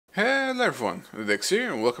Hello everyone, odedex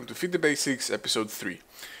here and welcome to Fit the Basics episode 3.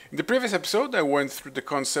 In the previous episode I went through the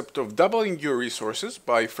concept of doubling your resources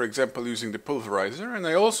by, for example, using the pulverizer, and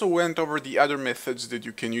I also went over the other methods that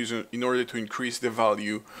you can use in order to increase the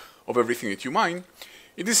value of everything that you mine.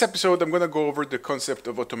 In this episode I'm going to go over the concept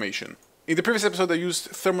of automation. In the previous episode I used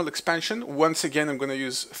thermal expansion. Once again I'm going to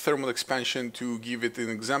use thermal expansion to give it an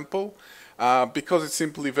example. Because it's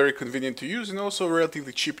simply very convenient to use and also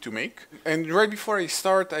relatively cheap to make. And right before I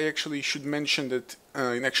start, I actually should mention that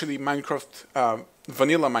in actually Minecraft,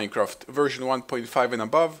 vanilla Minecraft version 1.5 and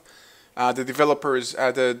above, the developers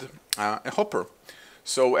added a hopper.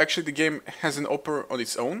 So actually the game has an hopper on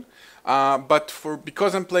its own, but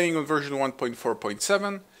because I'm playing on version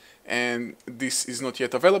 1.4.7 and this is not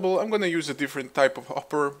yet available, I'm going to use a different type of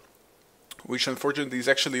hopper, which unfortunately is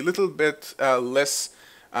actually a little bit less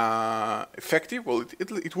effective. Well,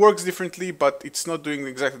 it works differently, but it's not doing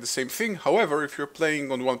exactly the same thing. However, if you're playing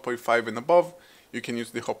on 1.5 and above, you can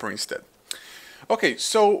use the hopper instead. Okay,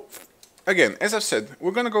 so again, as I've said,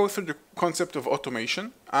 we're going to go through the concept of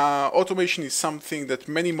automation. Automation is something that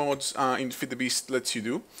many mods in Fit the Beast lets you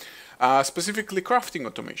do, specifically crafting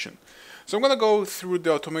automation. So I'm going to go through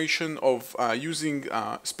the automation of using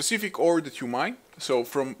specific ore that you mine. So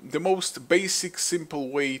from the most basic, simple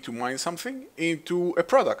way to mine something into a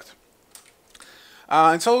product.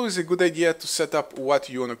 It's always a good idea to set up what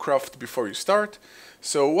you want to craft before you start.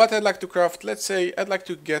 So what I'd like to craft, let's say I'd like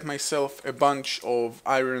to get myself a bunch of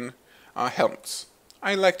iron helmets.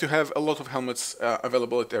 I like to have a lot of helmets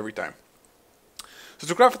available at every time. So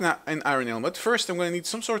to craft an iron helmet, first I'm going to need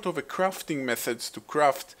some sort of a crafting methods to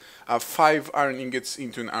craft 5 iron ingots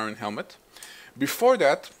into an iron helmet. Before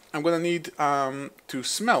that, I'm going to need to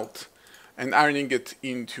smelt an iron ingot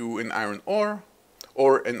into an iron ore,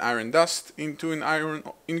 or an iron dust into an iron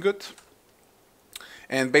ingot.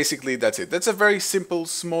 And basically that's it. That's a very simple,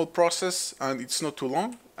 small process, and it's not too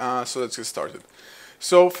long, so let's get started.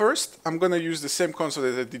 So first, I'm going to use the same concept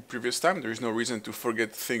that I did previous time. There is no reason to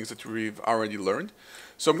forget things that we've already learned.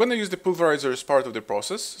 So I'm going to use the pulverizer as part of the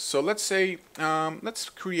process. So let's say, I'm going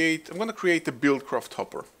to create a buildcraft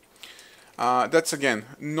hopper. That's again,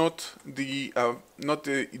 not the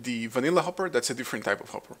vanilla hopper, that's a different type of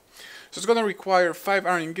hopper. So it's going to require 5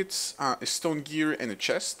 iron ingots, a stone gear and a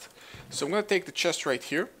chest. So I'm going to take the chest right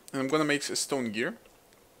here and I'm going to make a stone gear,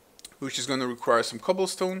 which is going to require some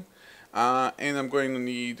cobblestone. And I'm going to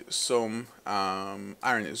need some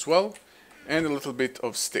iron as well, and a little bit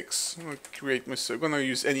of sticks. I'm going to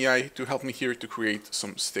use NEI to help me here to create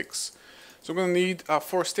some sticks. So I'm going to need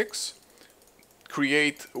 4 sticks,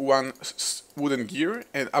 create 1 wooden gear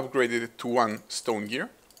and upgrade it to 1 stone gear,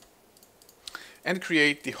 and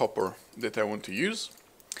create the hopper that I want to use.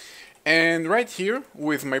 And right here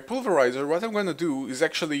with my pulverizer, what I'm going to do is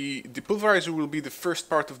actually, the pulverizer will be the first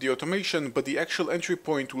part of the automation, but the actual entry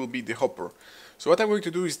point will be the hopper. So what I'm going to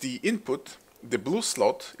do is the input, the blue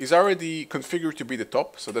slot, is already configured to be the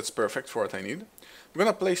top, so that's perfect for what I need. I'm going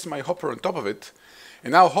to place my hopper on top of it,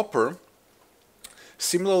 and now hopper,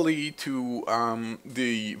 similarly to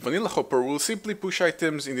the vanilla hopper, will simply push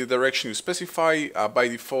items in the direction you specify. By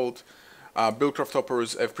default, buildcraft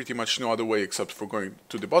hoppers have pretty much no other way except for going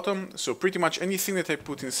to the bottom. So pretty much anything that I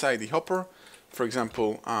put inside the hopper, for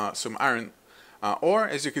example some iron ore,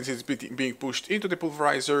 as you can see, it's being pushed into the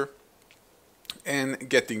pulverizer and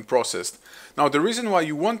getting processed. Now the reason why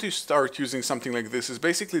you want to start using something like this is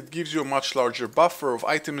basically it gives you a much larger buffer of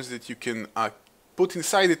items that you can put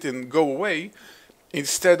inside it and go away,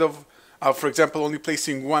 instead of for example only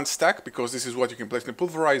placing 1 stack, because this is what you can place in the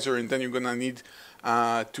pulverizer, and then you're gonna need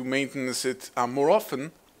to maintenance it more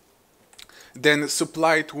often, then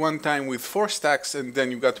supply it one time with 4 stacks, and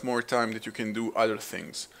then you got more time that you can do other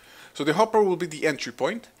things. So the hopper will be the entry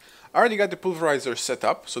point. I already got the pulverizer set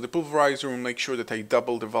up, so the pulverizer will make sure that I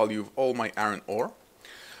double the value of all my iron ore.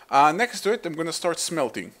 Next to it, I'm going to start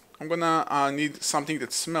smelting. I'm going to need something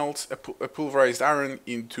that smelts a pulverized iron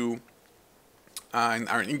into an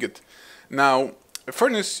iron ingot. Now, a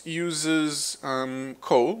furnace uses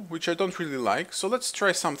coal, which I don't really like, so let's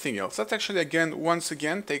try something else. Let's actually once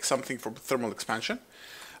again take something from thermal expansion.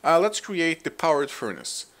 Let's create the powered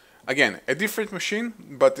furnace. Again, a different machine,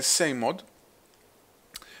 but the same mod.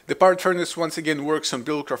 The powered furnace once again works on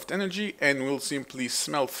buildcraft energy and will simply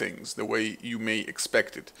smelt things the way you may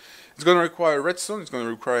expect it. It's going to require redstone, it's going to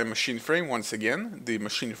require a machine frame, once again, the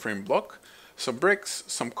machine frame block, some bricks,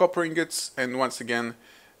 some copper ingots, and once again,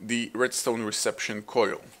 the redstone reception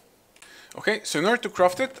coil. Okay, so in order to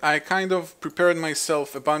craft it, I kind of prepared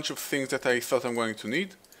myself a bunch of things that I thought I'm going to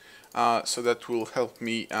need, so that will help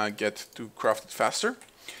me get to craft it faster.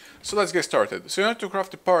 So let's get started. So in order to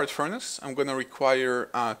craft the powered furnace, I'm going to require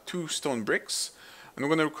 2 stone bricks, and I'm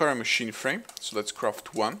going to require a machine frame. So let's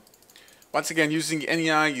craft one. Once again, using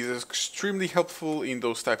NEI is extremely helpful in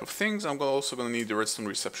those type of things. I'm also going to need the redstone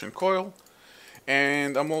reception coil,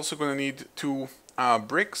 and I'm also going to need 2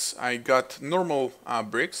 bricks. I got normal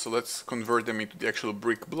bricks, so let's convert them into the actual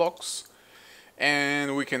brick blocks,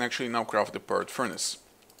 and we can actually now craft the powered furnace.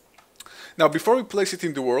 Now, before we place it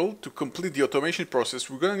in the world, to complete the automation process,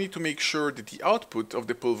 we're going to need to make sure that the output of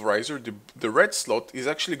the pulverizer, the red slot, is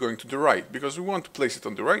actually going to the right, because we want to place it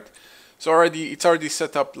on the right. So it's already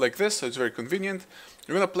set up like this, so it's very convenient.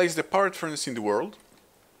 We're going to place the powered furnace in the world.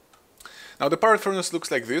 Now, the powered furnace looks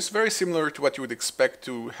like this, very similar to what you would expect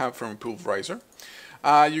to have from a pulverizer.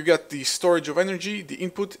 You got the storage of energy, the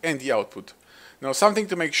input, and the output. Now, something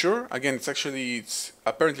to make sure, again, it's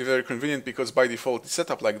apparently very convenient because by default it's set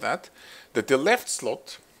up like that the left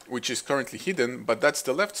slot, which is currently hidden, but that's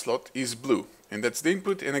the left slot, is blue. And that's the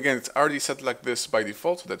input, and again, it's already set like this by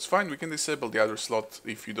default, so that's fine. We can disable the other slot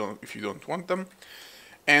if you don't want them.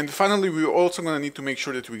 And finally, we're also going to need to make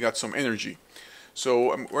sure that we got some energy.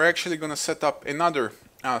 So we're actually going to set up another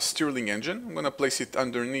Stirling engine. I'm going to place it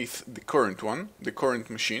underneath the current one, the current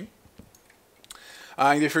machine.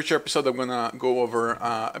 In the future episode, I'm going to go over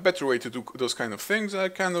a better way to do those kind of things. I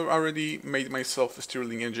kind of already made myself a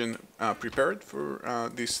Stirling engine prepared for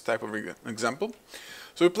this type of example.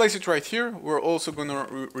 So we place it right here. We're also going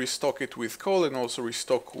to restock it with coal and also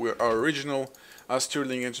restock our original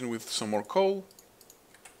Stirling engine with some more coal.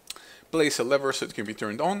 Place a lever so it can be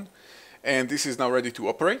turned on. And this is now ready to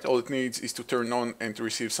operate. All it needs is to turn on and to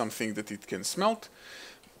receive something that it can smelt.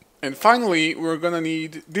 And finally, we're going to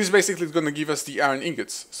need, this basically is going to give us the iron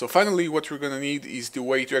ingots. So finally, what we're going to need is the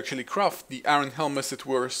way to actually craft the iron helmets that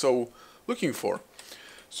we're so looking for.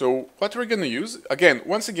 So what we're going to use,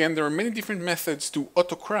 once again, there are many different methods to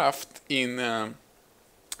auto-craft in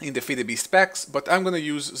the Feed the Beast packs, but I'm going to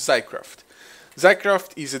use Zycraft.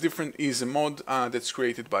 Zycraft is a mod that's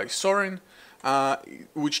created by Soren,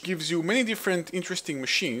 which gives you many different interesting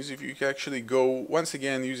machines. If you can actually go, once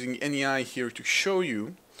again, using NEI here to show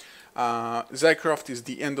you, Zycraft is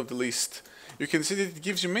the end of the list. You can see that it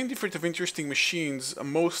gives you many different interesting machines.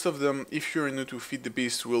 Most of them, if you're new to Feed the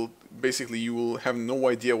Beast, you will have no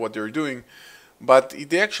idea what they're doing, but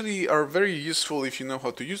they actually are very useful if you know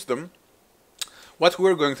how to use them. What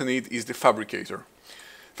we're going to need is the Fabricator.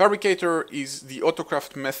 Fabricator is the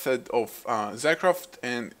autocraft method of Zycraft,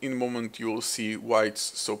 and in a moment you will see why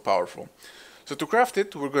it's so powerful. So to craft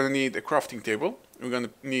it, we're going to need a crafting table, we're going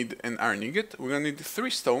to need an iron ingot, we're going to need 3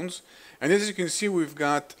 stones, and as you can see, we've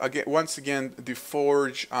got, once again, the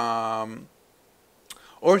forge or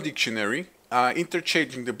dictionary,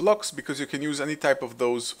 interchanging the blocks, because you can use any type of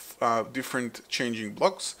those different changing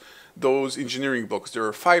blocks, those engineering blocks. There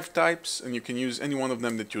are 5 types, and you can use any one of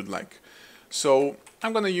them that you'd like. So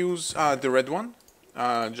I'm going to use the red one,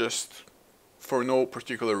 just for no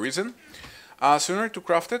particular reason. So in order to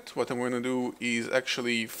craft it, what I'm going to do is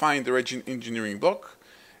actually find the red engineering block,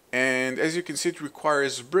 and as you can see, it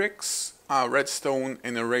requires bricks, redstone,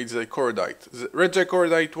 and a red zycorodite. Red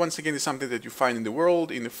zycorodite, once again, is something that you find in the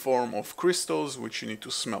world in the form of crystals, which you need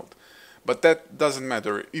to smelt. But that doesn't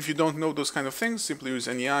matter. If you don't know those kind of things, simply use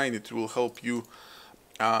NEI, and it will help you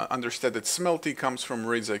understand that smelting comes from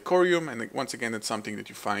red zirconium, and once again, it's something that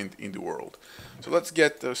you find in the world. So let's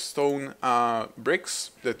get the stone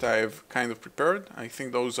bricks that I've kind of prepared. I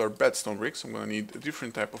think those are bad stone bricks. I'm going to need a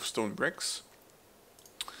different type of stone bricks.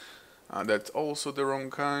 That's also the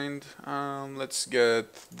wrong kind. Let's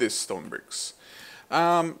get this stone bricks.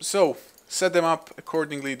 So set them up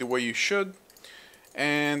accordingly the way you should,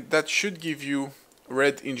 and that should give you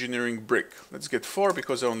red engineering brick. Let's get 4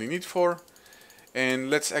 because I only need 4. And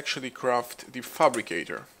let's actually craft the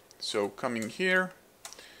Fabricator. So coming here,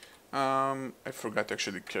 I forgot to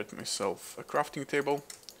actually create myself a crafting table.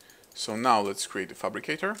 So now let's create the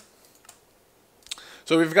Fabricator.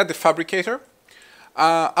 So we've got the Fabricator.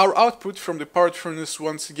 Our output from the powered furnace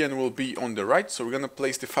once again will be on the right. So we're going to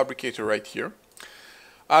place the Fabricator right here.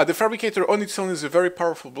 The Fabricator on its own is a very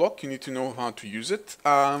powerful block. You need to know how to use it.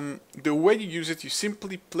 The way you use it, you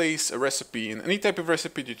simply place a recipe in any type of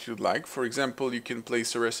recipe that you'd like. For example, you can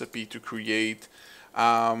place a recipe to create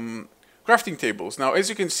crafting tables. Now, as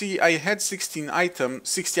you can see, I had 60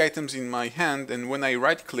 items in my hand, and when I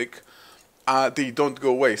right-click, they don't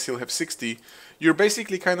go away. Still have 60. You're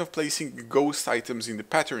basically kind of placing ghost items in the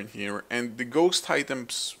pattern here, and the ghost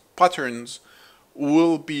items patterns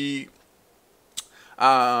will be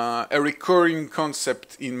a recurring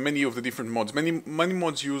concept in many of the different mods. Many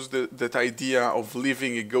mods use that idea of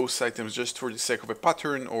leaving a ghost items just for the sake of a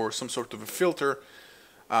pattern or some sort of a filter.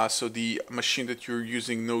 so the machine that you're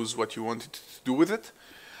using knows what you wanted to do with it.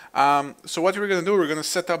 So what we're going to do, we're going to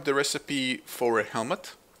set up the recipe for a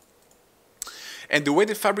helmet. And the way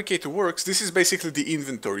the Fabricator works, this is basically the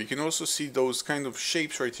inventory. You can also see those kind of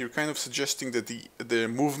shapes right here, kind of suggesting that the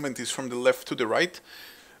movement is from the left to the right.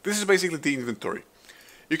 This is basically the inventory.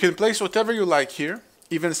 You can place whatever you like here,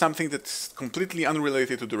 even something that's completely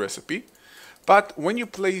unrelated to the recipe. But when you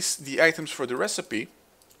place the items for the recipe,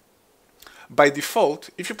 by default,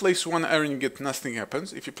 if you place 1 iron, you get nothing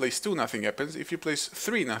happens. If you place 2, nothing happens. If you place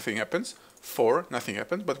 3, nothing happens. 4, nothing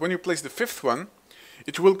happens. But when you place the 5th one,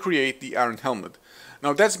 it will create the iron helmet.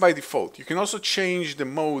 Now that's by default. You can also change the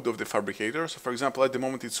mode of the Fabricator. So for example, at the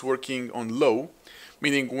moment it's working on low,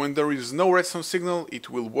 meaning when there is no redstone signal, it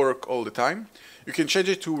will work all the time. You can change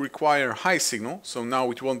it to require high signal. So now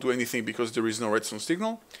it won't do anything because there is no redstone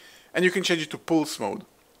signal. And you can change it to pulse mode.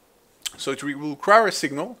 So it will require a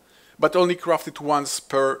signal, but only craft it once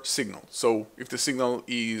per signal. So if the signal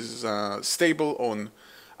is stable on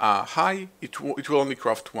high, it will only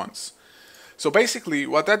craft once. So basically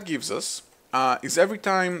what that gives us is every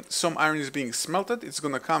time some iron is being smelted, it's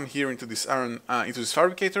gonna come here into this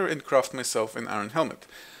Fabricator and craft myself an iron helmet.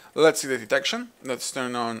 Let's see the detection. Let's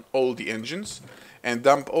turn on all the engines and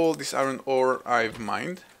dump all this iron ore I've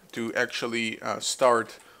mined to actually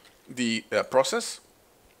start the process.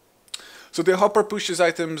 So the hopper pushes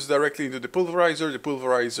items directly into the pulverizer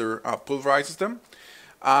pulverizes them.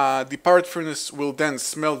 The pirate furnace will then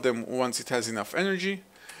smelt them once it has enough energy,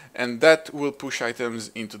 and that will push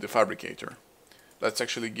items into the Fabricator. Let's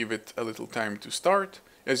actually give it a little time to start.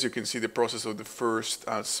 As you can see, the process of the first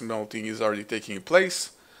smelting is already taking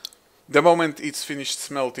place. The moment it's finished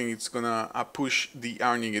smelting, it's gonna push the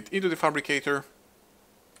iron ingot into the Fabricator.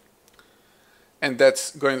 And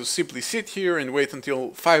that's going to simply sit here and wait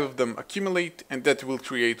until 5 of them accumulate, and that will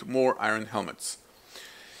create more iron helmets.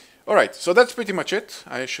 Alright, so that's pretty much it.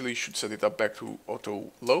 I actually should set it up back to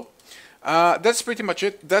auto low. That's pretty much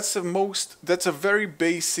it. That's a very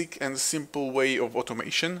basic and simple way of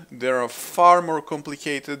automation. There are far more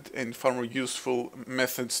complicated and far more useful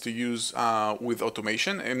methods to use with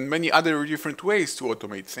automation, and many other different ways to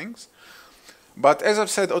automate things. But as I've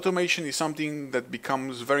said, automation is something that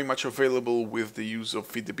becomes very much available with the use of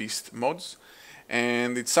Feed the Beast mods,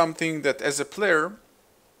 and it's something that as a player,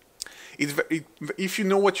 if you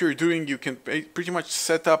know what you're doing, you can pretty much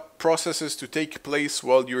set up processes to take place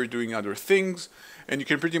while you're doing other things, and you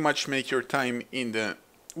can pretty much make your time in the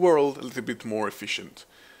world a little bit more efficient.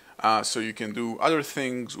 So you can do other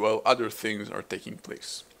things while other things are taking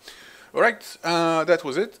place. Alright, that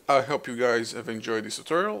was it. I hope you guys have enjoyed this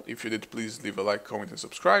tutorial. If you did, please leave a like, comment and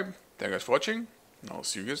subscribe. Thank you guys for watching, and I'll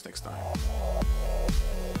see you guys next time.